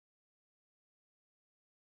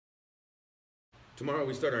Tomorrow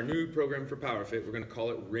we start our new program for PowerFit. We're going to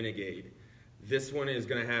call it Renegade. This one is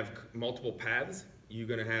going to have multiple paths. You're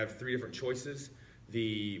going to have 3 different choices: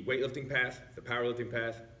 the weightlifting path, the powerlifting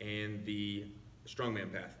path, and the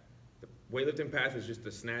strongman path. The weightlifting path is just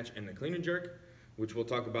the snatch and the clean and jerk, which we'll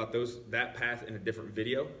talk about that path in a different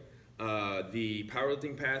video. The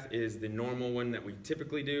powerlifting path is the normal one that we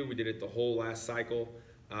typically do. We did it the whole last cycle.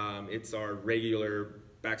 It's our regular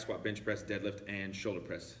back squat, bench press, deadlift, and shoulder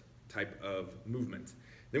press type of movement.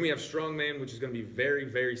 Then we have strongman, which is going to be very,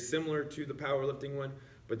 very similar to the powerlifting one,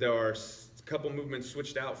 but there are a couple movements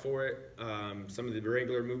switched out for it. Some of the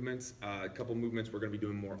regular movements, a couple movements we're going to be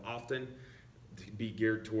doing more often to be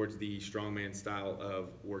geared towards the strongman style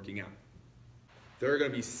of working out. There are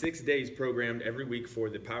going to be 6 days programmed every week for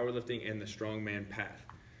the powerlifting and the strongman path.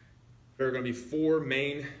 There are going to be 4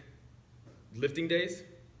 main lifting days.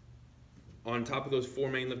 On top of those 4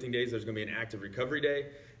 main lifting days, there's going to be an active recovery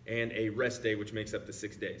day and a rest day, which makes up the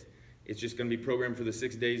 6 days. It's just going to be programmed for the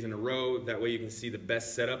 6 days in a row. That way you can see the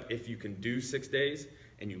best setup if you can do 6 days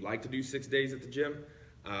and you like to do 6 days at the gym.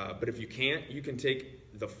 But if you can't, you can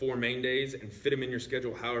take the 4 main days and fit them in your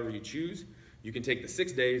schedule however you choose. You can take the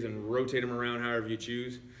 6 days and rotate them around however you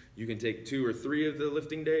choose. You can take 2 or 3 of the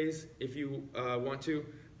lifting days if you want to.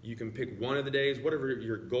 You can pick one of the days, whatever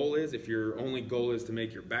your goal is. If your only goal is to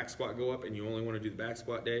make your back squat go up and you only want to do the back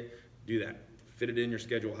squat day, do that. Fit it in your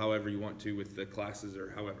schedule however you want to with the classes or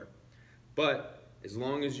however. But as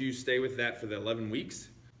long as you stay with that for the 11 weeks,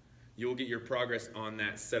 you'll get your progress on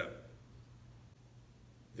that setup.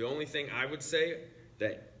 The only thing I would say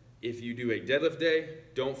that if you do a deadlift day,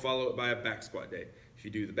 don't follow it by a back squat day. If you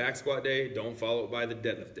do the back squat day, don't follow it by the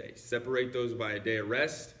deadlift day. Separate those by a day of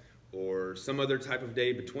rest or some other type of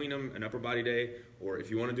day between them, an upper body day, or if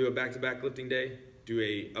you want to do a back-to-back lifting day, do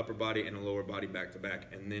a upper body and a lower body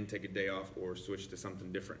back-to-back, and then take a day off or switch to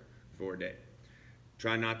something different for a day.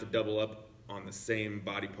 Try not to double up on the same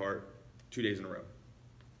body part 2 days in a row.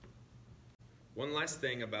 One last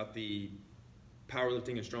thing about the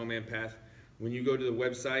powerlifting and strongman path: when you go to the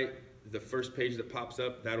website, the first page that pops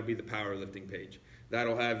up, that'll be the powerlifting page.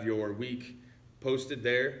 That'll have your week posted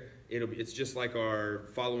there. It's just like our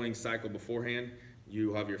following cycle beforehand.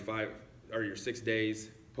 You have your 6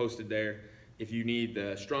 days posted there. If you need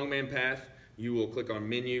the strongman path, you will click on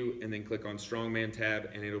menu and then click on strongman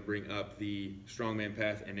tab, and it'll bring up the strongman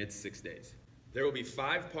path, and it's 6 days. There will be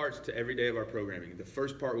 5 parts to every day of our programming. The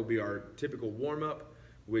first part will be our typical warm-up,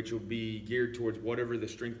 which will be geared towards whatever the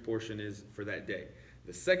strength portion is for that day.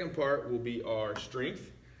 The second part will be our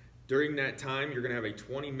strength. During that time, you're going to have a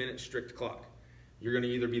 20-minute strict clock. You're going to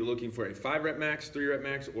either be looking for a 5-rep max, 3-rep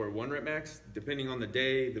max, or a 1-rep max, depending on the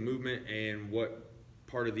day, the movement, and what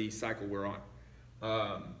part of the cycle we're on.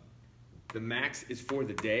 The max is for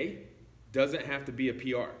the day. Doesn't have to be a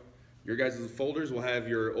PR. Your guys' folders will have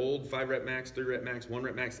your old 5-rep max, 3-rep max,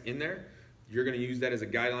 1-rep max in there. You're going to use that as a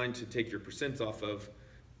guideline to take your percents off of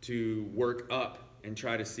to work up and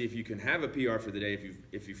try to see if you can have a PR for the day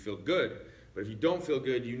if you feel good. But if you don't feel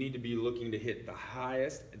good, you need to be looking to hit the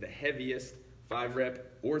highest, the heaviest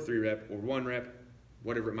 5-rep or 3-rep or 1-rep,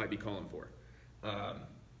 whatever it might be calling for.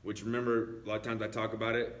 Which, remember, a lot of times I talk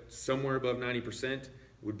about it, somewhere above 90%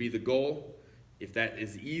 would be the goal. If that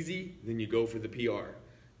is easy, then you go for the PR.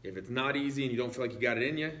 If it's not easy and you don't feel like you got it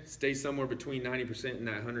in you, stay somewhere between 90% and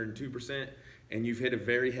that 102%, and you've hit a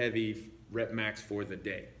very heavy rep max for the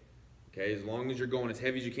day. Okay, as long as you're going as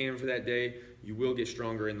heavy as you can for that day, you will get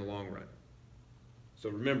stronger in the long run. So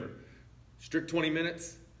remember, strict 20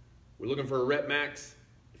 minutes, we're looking for a rep max.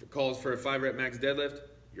 If it calls for a 5-rep max deadlift,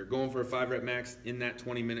 you're going for a 5-rep max in that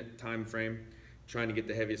 20-minute time frame, trying to get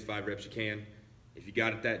the heaviest 5 reps you can. If you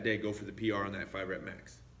got it that day, go for the PR on that 5-rep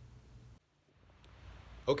max.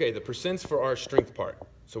 Okay, the percents for our strength part.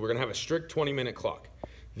 So we're gonna have a strict 20-minute clock.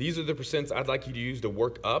 These are the percents I'd like you to use to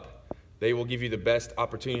work up. They will give you the best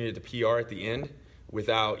opportunity to PR at the end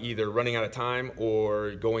without either running out of time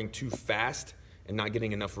or going too fast and not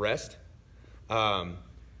getting enough rest.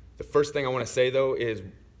 The first thing I wanna say though is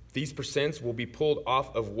these percents will be pulled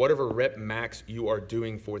off of whatever rep max you are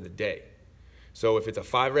doing for the day. So if it's a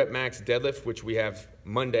 5-rep max deadlift, which we have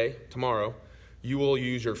Monday, tomorrow, you will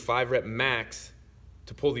use your 5-rep max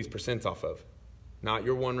to pull these percents off of, not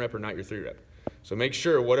your 1-rep or not your 3-rep. So make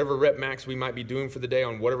sure whatever rep max we might be doing for the day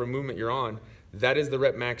on whatever movement you're on, that is the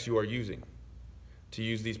rep max you are using to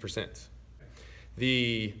use these percents.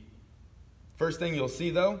 The first thing you'll see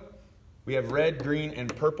though, we have red, green,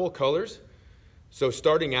 and purple colors. So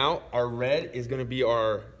starting out, our red is gonna be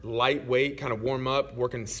our lightweight, kind of warm up,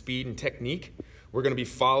 working speed and technique. We're gonna be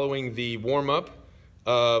following the warm up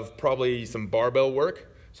of probably some barbell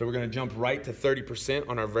work. So we're gonna jump right to 30%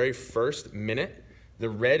 on our very first minute. the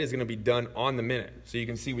red is gonna be done on the minute. So you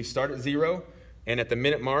can see we start at 0, and at the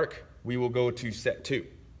minute mark, we will go to set 2.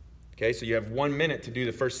 Okay, so you have 1 minute to do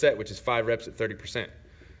the first set, which is 5 reps at 30%.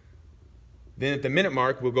 Then at the minute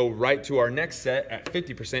mark, we'll go right to our next set at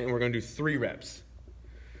 50%, and we're gonna do 3 reps.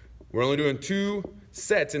 We're only doing 2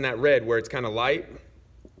 sets in that red where it's kind of light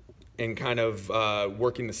and kind of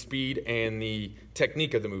working the speed and the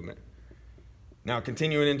technique of the movement. Now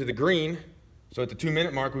continuing into the green, so at the 2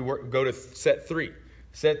 minute mark, we go to set 3.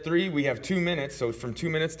 Set 3, we have 2 minutes, so from 2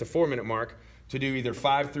 minutes to 4 minute mark to do either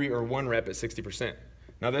 5, 3, or 1 rep at 60%.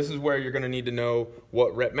 Now this is where you're gonna need to know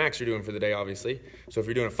what rep max you're doing for the day, obviously. So if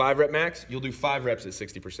you're doing a 5 rep max, you'll do 5 reps at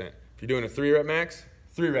 60%. If you're doing a 3 rep max,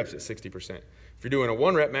 3 reps at 60%. If you're doing a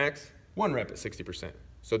 1 rep max, 1 rep at 60%.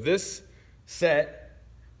 So this set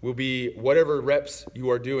will be whatever reps you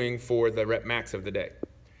are doing for the rep max of the day.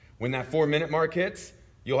 When that 4 minute mark hits,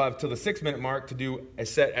 you'll have till the 6 minute mark to do a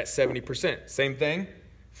set at 70%. Same thing,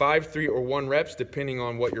 5, 3, or 1 reps depending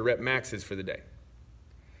on what your rep max is for the day.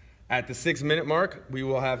 At the 6 minute mark, we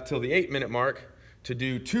will have till the 8 minute mark to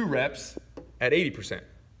do 2 reps at 80%.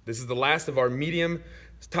 This is the last of our medium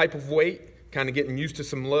type of weight, kind of getting used to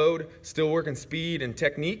some load, still working speed and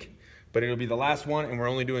technique, but it'll be the last one, and we're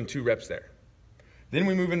only doing 2 reps there. Then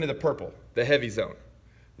we move into the purple, the heavy zone.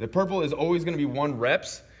 The purple is always gonna be 1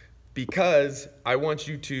 reps because I want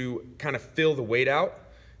you to kind of fill the weight out.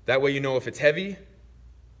 That way you know if it's heavy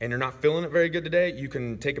and you're not feeling it very good today, you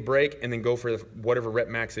can take a break and then go for whatever rep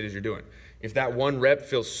max it is you're doing. If that 1 rep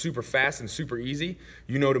feels super fast and super easy,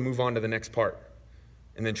 you know to move on to the next part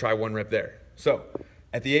and then try 1 rep there. So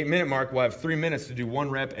at the 8 minute mark, we'll have 3 minutes to do 1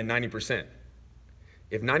 rep at 90%.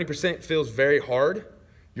 If 90% feels very hard,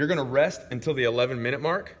 you're gonna rest until the 11 minute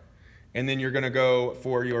mark, and then you're gonna go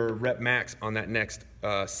for your rep max on that next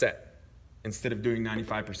set instead of doing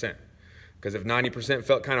 95%. Because if 90%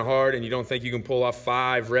 felt kind of hard and you don't think you can pull off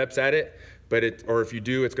 5 reps at it, or if you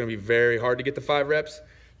do, it's gonna be very hard to get the 5 reps,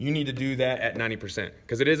 you need to do that at 90%.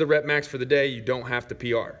 Because it is a rep max for the day, you don't have to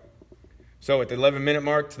PR. So at the 11 minute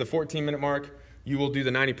mark to the 14 minute mark, you will do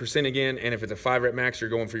the 90% again, and if it's a 5 rep max, you're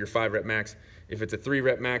going for your 5 rep max. If it's a 3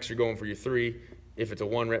 rep max, you're going for your 3. If it's a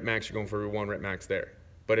 1 rep max, you're going for your 1 rep max there.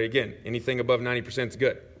 But again, anything above 90% is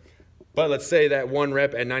good. But let's say that 1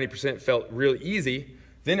 rep at 90% felt really easy.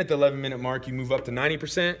 Then at the 11 minute mark, you move up to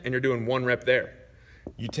 90% and you're doing 1 rep there.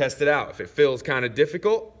 You test it out. If it feels kind of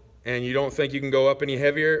difficult and you don't think you can go up any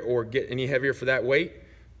heavier or get any heavier for that weight,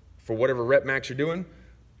 for whatever rep max you're doing,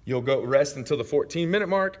 you'll go rest until the 14 minute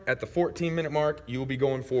mark. At the 14 minute mark, you will be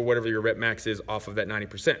going for whatever your rep max is off of that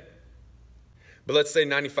 90%. But let's say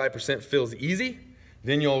 95% feels easy,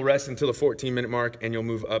 then you'll rest until the 14 minute mark and you'll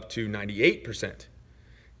move up to 98%.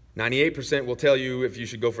 98% will tell you if you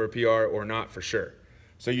should go for a PR or not for sure.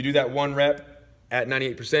 So you do that 1 rep at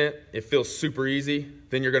 98%, it feels super easy,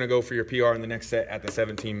 then you're gonna go for your PR in the next set at the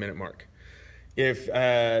 17 minute mark. If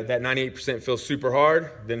that 98% feels super hard,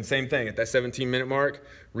 then same thing, at that 17 minute mark,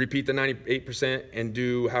 repeat the 98% and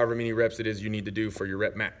do however many reps it is you need to do for your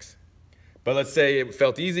rep max. But let's say it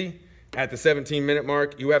felt easy, at the 17 minute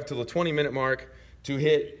mark, you have till the 20 minute mark to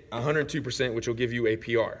hit 102%, which will give you a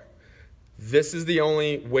PR. This is the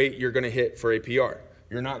only weight you're gonna hit for a PR.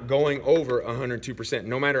 You're not going over 102%.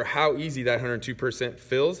 No matter how easy that 102%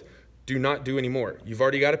 feels, do not do any more. You've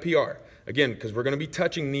already got a PR. Again, because we're gonna be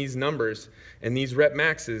touching these numbers and these rep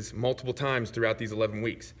maxes multiple times throughout these 11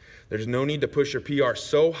 weeks. There's no need to push your PR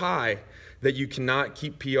so high that you cannot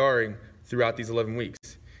keep PRing throughout these 11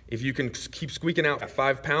 weeks. If you can keep squeaking out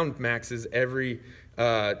 5 pound maxes every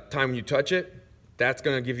time you touch it, that's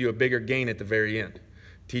gonna give you a bigger gain at the very end.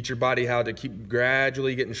 Teach your body how to keep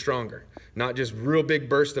gradually getting stronger. Not just real big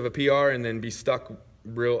burst of a PR and then be stuck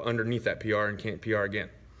real underneath that PR and can't PR again.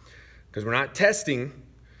 Because we're not testing,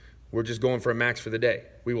 we're just going for a max for the day.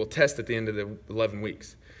 We will test at the end of the 11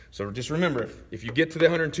 weeks. So just remember, if you get to the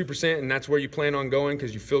 102% and that's where you plan on going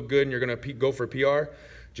because you feel good and you're gonna go for a PR,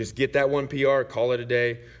 just get that 1 PR, call it a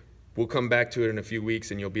day. We'll come back to it in a few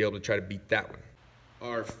weeks and you'll be able to try to beat that one.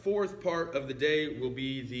 Our 4th part of the day will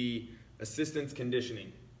be the assistance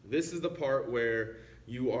conditioning. This is the part where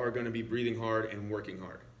you are going to be breathing hard and working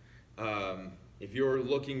hard. If you're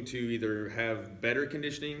looking to either have better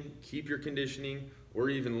conditioning, keep your conditioning, or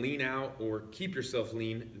even lean out or keep yourself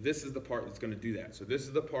lean, this is the part that's going to do that. So this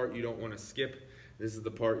is the part you don't want to skip. This is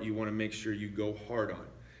the part you want to make sure you go hard on.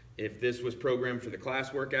 If this was programmed for the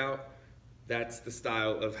class workout, that's the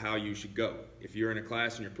style of how you should go. If you're in a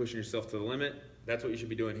class and you're pushing yourself to the limit, that's what you should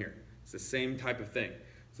be doing here. It's the same type of thing.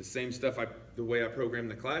 It's the same stuff, the way I program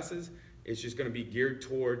the classes. It's just going to be geared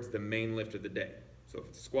towards the main lift of the day. So if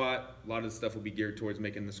it's a squat, a lot of the stuff will be geared towards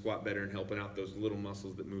making the squat better and helping out those little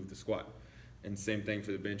muscles that move the squat. And same thing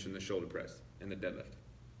for the bench and the shoulder press and the deadlift.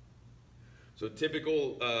 So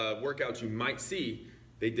typical workouts you might see,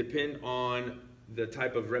 they depend on the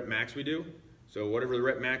type of rep max we do. So whatever the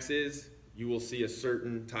rep max is, you will see a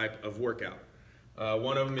certain type of workout.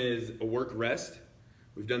 One of them is a work rest.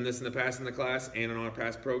 We've done this in the past in the class and in our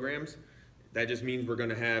past programs. That just means we're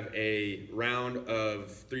gonna have a round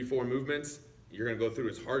of 3-4 movements. You're gonna go through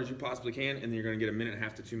as hard as you possibly can, and then you're gonna get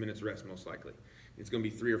 1.5 to 2 minutes rest most likely. It's gonna be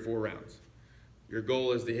 3 or 4 rounds. Your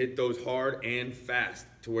goal is to hit those hard and fast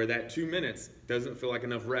to where that 2 minutes doesn't feel like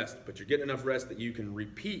enough rest, but you're getting enough rest that you can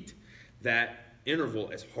repeat that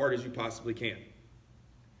interval as hard as you possibly can.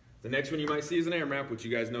 The next one you might see is an AMRAP, which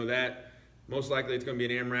you guys know that. Most likely it's gonna be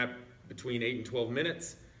an AMRAP between 8 and 12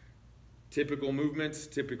 minutes. Typical movements,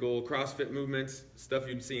 typical CrossFit movements, stuff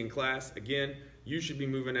you'd see in class. Again, you should be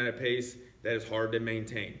moving at a pace that is hard to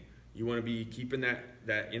maintain. You wanna be keeping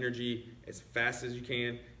that energy as fast as you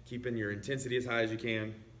can, keeping your intensity as high as you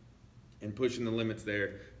can, and pushing the limits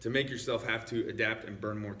there to make yourself have to adapt and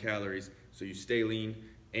burn more calories so you stay lean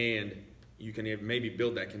and you can maybe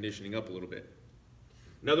build that conditioning up a little bit.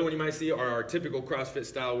 Another one you might see are our typical CrossFit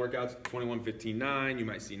style workouts, 21-15-9, you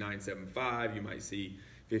might see 9-7-5, you might see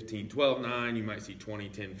 15-12-9, you might see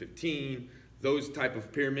 20-10-15, those type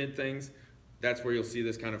of pyramid things. That's where you'll see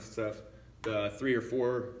this kind of stuff. The 3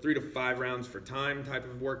 to 5 rounds for time type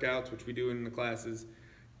of workouts, which we do in the classes.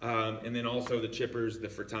 And then also the chippers, the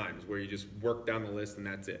for times, where you just work down the list and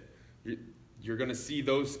that's it. You're gonna see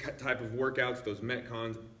those type of workouts, those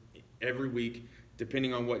Metcons, every week,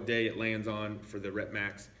 depending on what day it lands on for the rep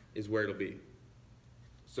max is where it'll be.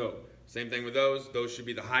 So same thing with those should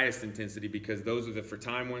be the highest intensity because those are the for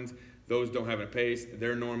time ones. Those don't have a pace.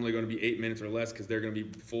 They're normally gonna be 8 minutes or less because they're gonna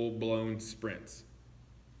be full-blown sprints.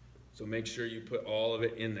 So make sure you put all of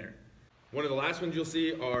it in there. One of the last ones you'll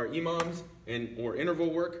see are EMOMs or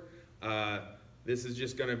interval work. This is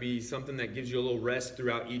just gonna be something that gives you a little rest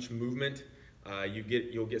throughout each movement.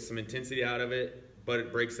 You'll get some intensity out of it, but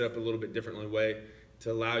it breaks it up a little bit differently way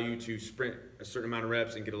to allow you to sprint a certain amount of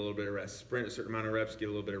reps and get a little bit of rest. Sprint a certain amount of reps, get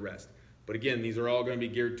a little bit of rest. But again, these are all gonna be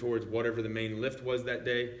geared towards whatever the main lift was that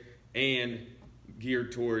day and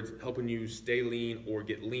geared towards helping you stay lean or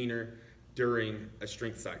get leaner during a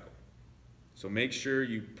strength cycle. So make sure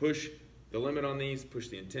you push the limit on these, push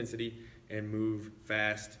the intensity, and move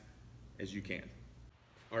fast as you can.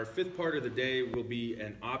 Our 5th part of the day will be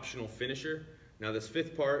an optional finisher. Now this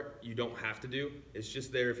 5th part, you don't have to do. It's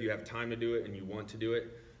just there if you have time to do it and you want to do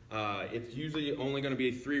it. It's usually only gonna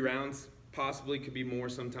be 3 rounds, possibly could be more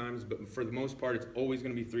sometimes, but for the most part, it's always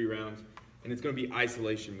gonna be 3 rounds, and it's gonna be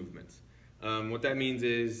isolation movements. What that means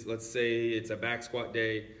is, let's say it's a back squat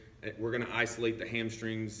day, we're gonna isolate the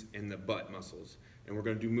hamstrings and the butt muscles. And we're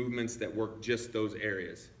gonna do movements that work just those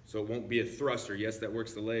areas. So it won't be a thruster. Yes, that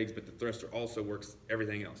works the legs, but the thruster also works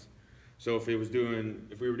everything else. So if we were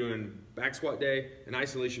doing back squat day, an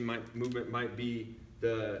isolation movement might be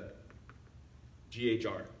the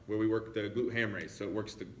GHR, where we work the glute ham raise. So it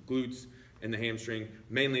works the glutes and the hamstring,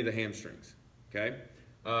 mainly the hamstrings, okay?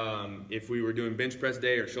 If we were doing bench press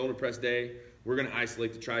day or shoulder press day, we're gonna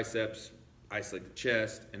isolate the triceps, isolate the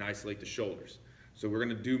chest, and isolate the shoulders. So we're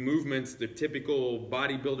gonna do movements, the typical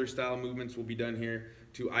bodybuilder style movements will be done here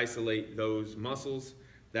to isolate those muscles.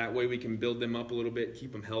 That way we can build them up a little bit,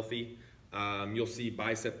 keep them healthy. You'll see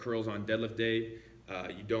bicep curls on deadlift day.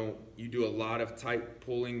 You do a lot of tight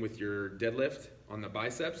pulling with your deadlift on the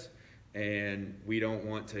biceps, and we don't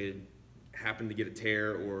want to happen to get a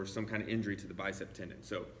tear or some kind of injury to the bicep tendon.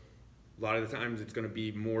 So a lot of the times it's gonna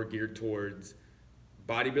be more geared towards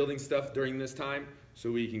bodybuilding stuff during this time, so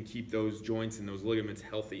we can keep those joints and those ligaments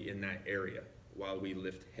healthy in that area while we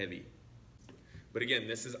lift heavy. But again,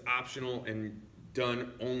 this is optional and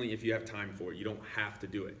done only if you have time for it. You don't have to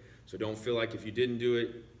do it. So don't feel like if you didn't do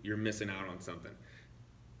it, you're missing out on something.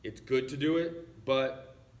 It's good to do it,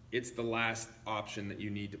 but it's the last option that you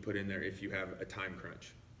need to put in there if you have a time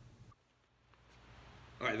crunch.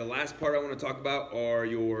 All right, the last part I want to talk about are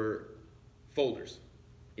your folders.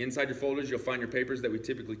 Inside your folders, you'll find your papers that we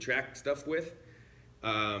typically track stuff with.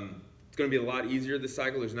 It's going to be a lot easier this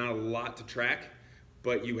cycle. There's not a lot to track,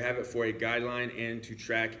 but you have it for a guideline and to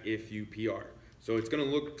track if you PR. So it's going to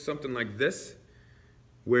look something like this,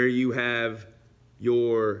 where you have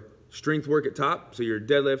your strength work at top, so your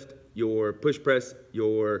deadlift, your push press,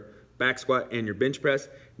 your back squat, and your bench press.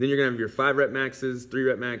 Then you're going to have your 5 rep maxes, 3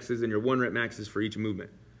 rep maxes, and your 1 rep maxes for each movement.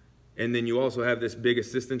 And then you also have this big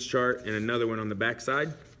assistance chart and another one on the back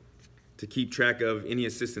side to keep track of any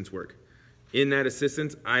assistance work. In that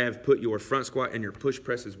assistance, I have put your front squat and your push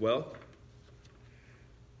press as well.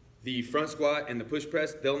 The front squat and the push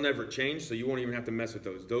press, they'll never change, so you won't even have to mess with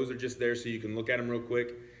those. Those are just there so you can look at them real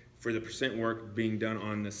quick for the percent work being done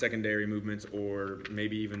on the secondary movements or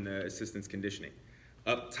maybe even the assistance conditioning.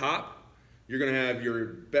 Up top, you're gonna have your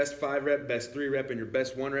best 5 rep, best 3 rep, and your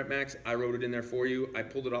best 1 rep max. I wrote it in there for you. I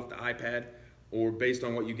pulled it off the iPad or based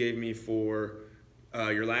on what you gave me for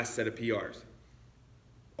your last set of PRs.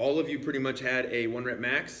 All of you pretty much had a 1 rep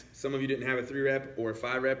max. Some of you didn't have a 3 rep or a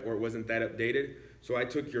 5 rep or it wasn't that updated. So I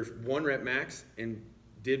took your 1 rep max and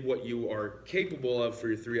did what you are capable of for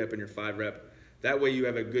your 3 rep and your 5 rep. That way you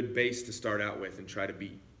have a good base to start out with and try to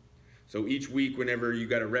beat. So each week whenever you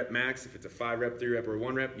got a rep max, if it's a 5 rep, 3 rep, or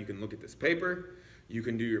 1 rep, you can look at this paper. You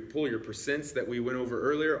can do pull your percents that we went over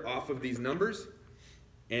earlier off of these numbers.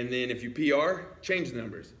 And then if you PR, change the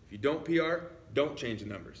numbers. If you don't PR, don't change the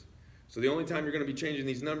numbers. So the only time you're gonna be changing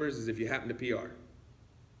these numbers is if you happen to PR.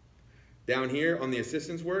 Down here on the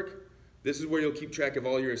assistance work, this is where you'll keep track of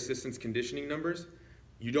all your assistance conditioning numbers.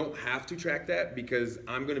 You don't have to track that because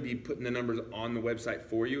I'm gonna be putting the numbers on the website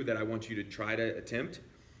for you that I want you to try to attempt.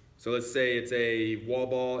 So let's say it's a wall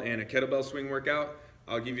ball and a kettlebell swing workout.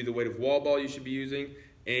 I'll give you the weight of wall ball you should be using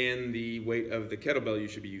and the weight of the kettlebell you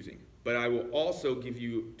should be using. But I will also give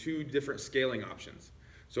you 2 different scaling options.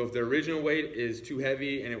 So if the original weight is too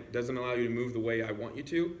heavy and it doesn't allow you to move the way I want you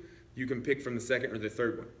to, you can pick from the second or the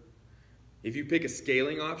third one. If you pick a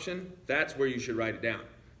scaling option, that's where you should write it down.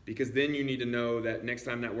 Because then you need to know that next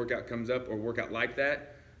time that workout comes up or workout like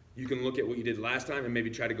that, you can look at what you did last time and maybe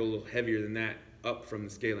try to go a little heavier than that up from the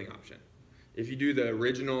scaling option. If you do the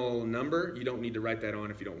original number, you don't need to write that on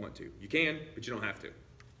if you don't want to. You can, but you don't have to.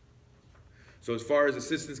 So as far as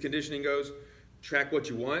assistance conditioning goes, track what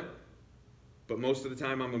you want, but most of the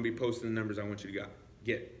time I'm gonna be posting the numbers I want you to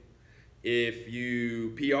get. If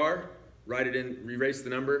you PR, write it in, erase the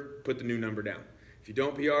number, put the new number down. If you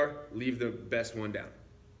don't PR, leave the best one down.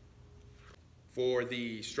 For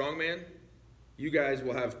the Strongman, you guys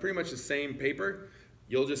will have pretty much the same paper.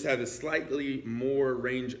 You'll just have a slightly more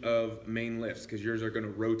range of main lifts because yours are gonna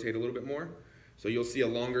rotate a little bit more. So you'll see a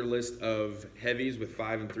longer list of heavies with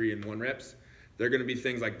 5 and 3 and 1 reps. They're gonna be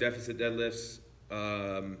things like deficit deadlifts,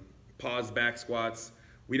 pause back squats.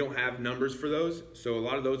 We don't have numbers for those, so a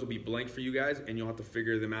lot of those will be blank for you guys and you'll have to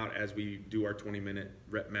figure them out as we do our 20-minute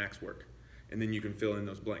rep max work. And then you can fill in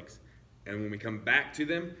those blanks. And when we come back to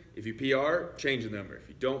them, if you PR, change the number. If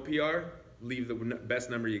you don't PR, leave the best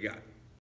number you got.